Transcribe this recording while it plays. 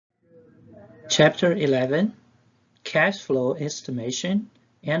Chapter 11, Cash Flow Estimation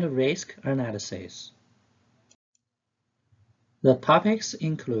and Risk Analysis. The topics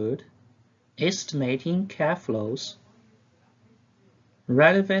include estimating cash flows,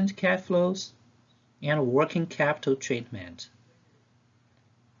 relevant cash flows, and working capital treatment.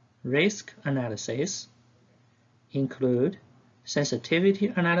 Risk analysis include sensitivity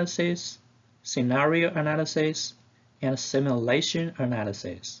analysis, scenario analysis, and simulation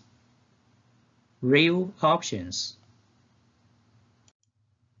analysis. Real options.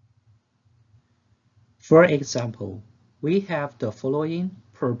 For example, we have the following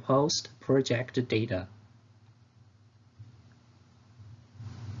proposed project data.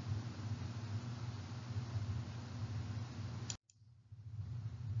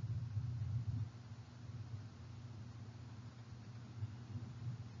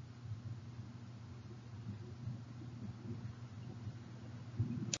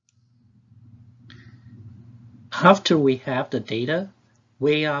 After we have the data,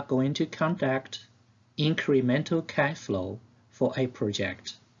 we are going to conduct incremental cash flow for a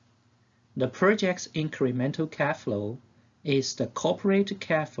project. The project's incremental cash flow is the corporate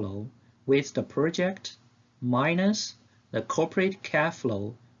cash flow with the project minus the corporate cash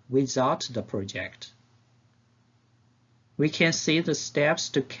flow without the project. We can see the steps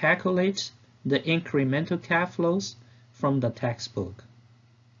to calculate the incremental cash flows from the textbook.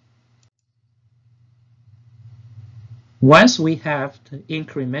 Once we have the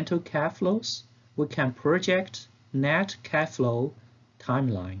incremental cash flows, we can project net cash flow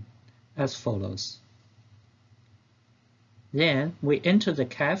timeline as follows. Then we enter the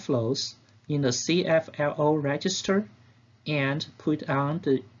cash flows in the CFLO register and put on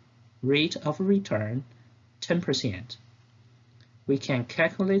the rate of return 10%. We can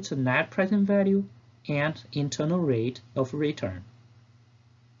calculate the net present value and internal rate of return.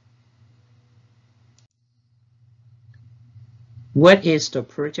 What is the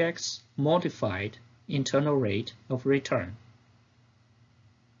project's modified internal rate of return?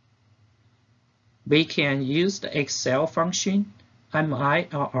 We can use the Excel function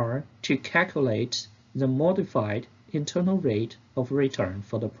MIRR to calculate the modified internal rate of return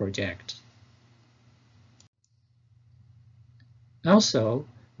for the project. Also,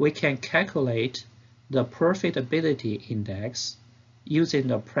 we can calculate the profitability index using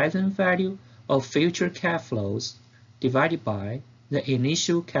the present value of future cash flows divided by the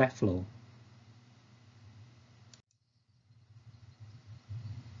initial cash flow.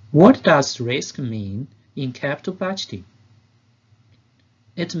 What does risk mean in capital budgeting?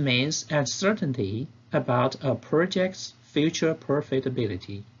 It means uncertainty about a project's future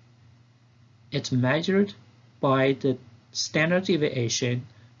profitability. It's measured by the standard deviation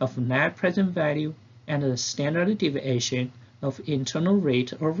of net present value and the standard deviation of internal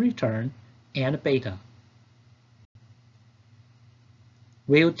rate of return and beta.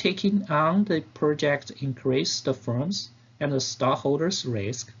 Will taking on the project increase the firm's and the stockholders'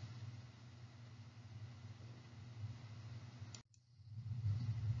 risk?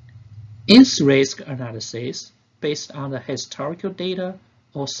 Is risk analysis based on the historical data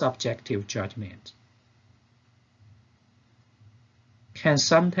or subjective judgment? Can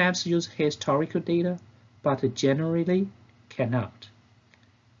sometimes use historical data, but generally cannot.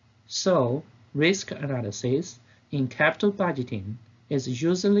 So, risk analysis in capital budgeting is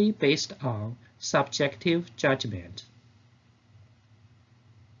usually based on subjective judgment.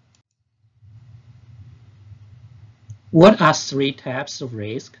 What are three types of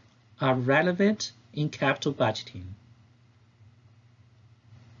risk are relevant in capital budgeting?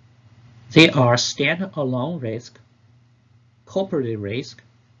 They are standalone risk, corporate risk,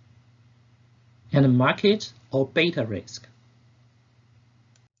 and market or beta risk.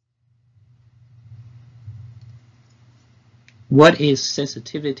 What is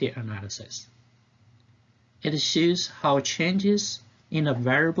sensitivity analysis? It shows how changes in a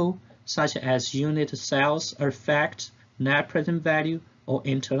variable such as unit sales affect net present value or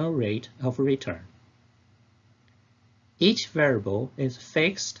internal rate of return. Each variable is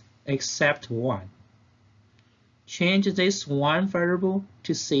fixed except one. Change this one variable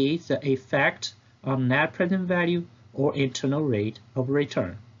to see the effect on net present value or internal rate of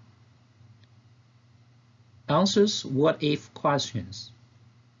return. Answers what-if questions.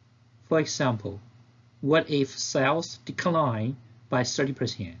 For example, what if sales decline by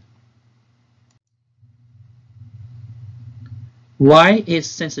 30%? Why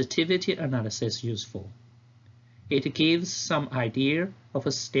is sensitivity analysis useful? It gives some idea of a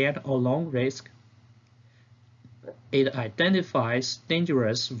standalone risk. It identifies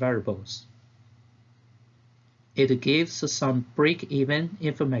dangerous variables. It gives some break-even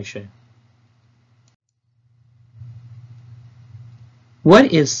information.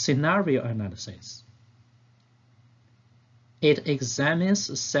 What is scenario analysis? It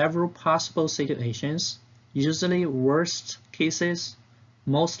examines several possible situations, usually worst cases,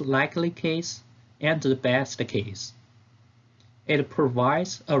 most likely case, and the best case. It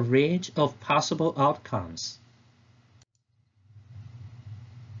provides a range of possible outcomes.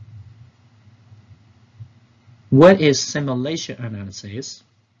 What is simulation analysis?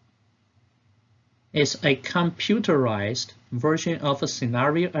 It's a computerized version of a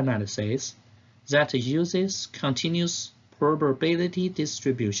scenario analysis that uses continuous probability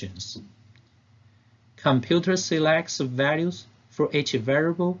distributions. Computer selects values for each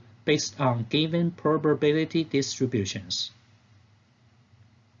variable based on given probability distributions.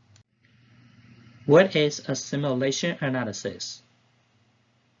 What is a simulation analysis?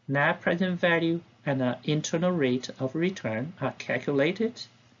 Net present value and the internal rate of return are calculated.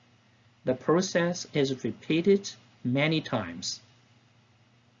 The process is repeated many times,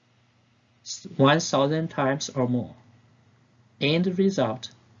 1,000 times or more. End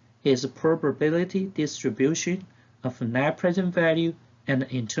result is probability distribution of net present value and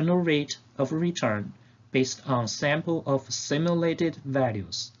internal rate of return based on sample of simulated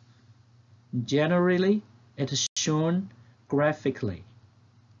values. Generally, it is shown graphically.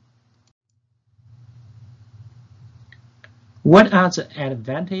 What are the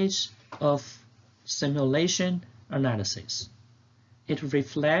advantages of simulation analysis? It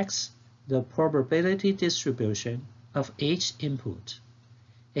reflects the probability distribution of each input.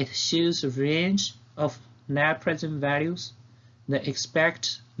 It shows a range of net present values, the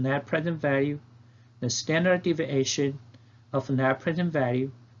expected net present value, the standard deviation of net present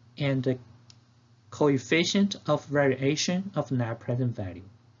value, and the coefficient of variation of net present value.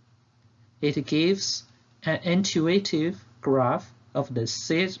 It gives an intuitive graph of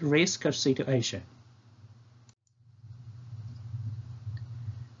the risk situation.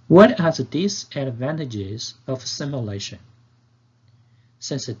 What are the disadvantages of simulation?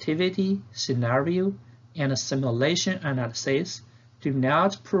 Sensitivity, scenario, and simulation analysis do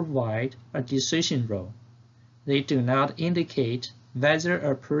not provide a decision rule. They do not indicate whether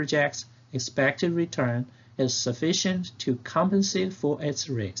a project's expected return is sufficient to compensate for its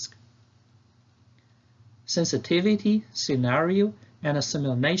risk. Sensitivity, scenario, and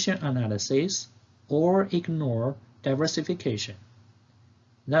simulation analysis all ignore diversification.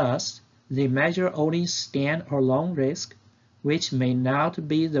 Thus, they measure only stand-alone risk, which may not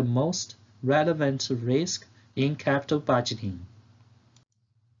be the most relevant risk in capital budgeting.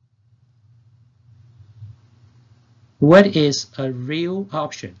 What is a real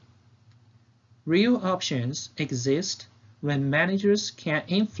option? Real options exist when managers can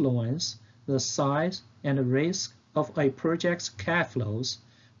influence the size and risk of a project's cash flows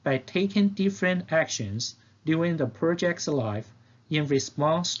by taking different actions during the project's life in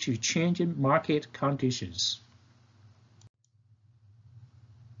response to changing market conditions.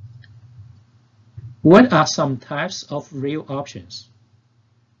 What are some types of real options?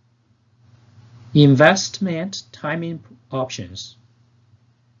 Investment timing options,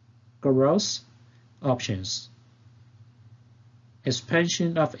 growth options,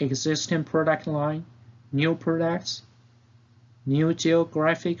 expansion of existing product line, new products, new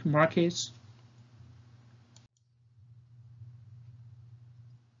geographic markets.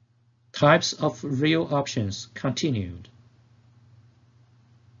 Types of real options continued.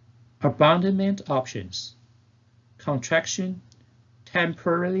 Abandonment options, contraction,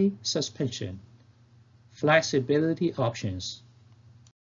 temporary suspension, flexibility options.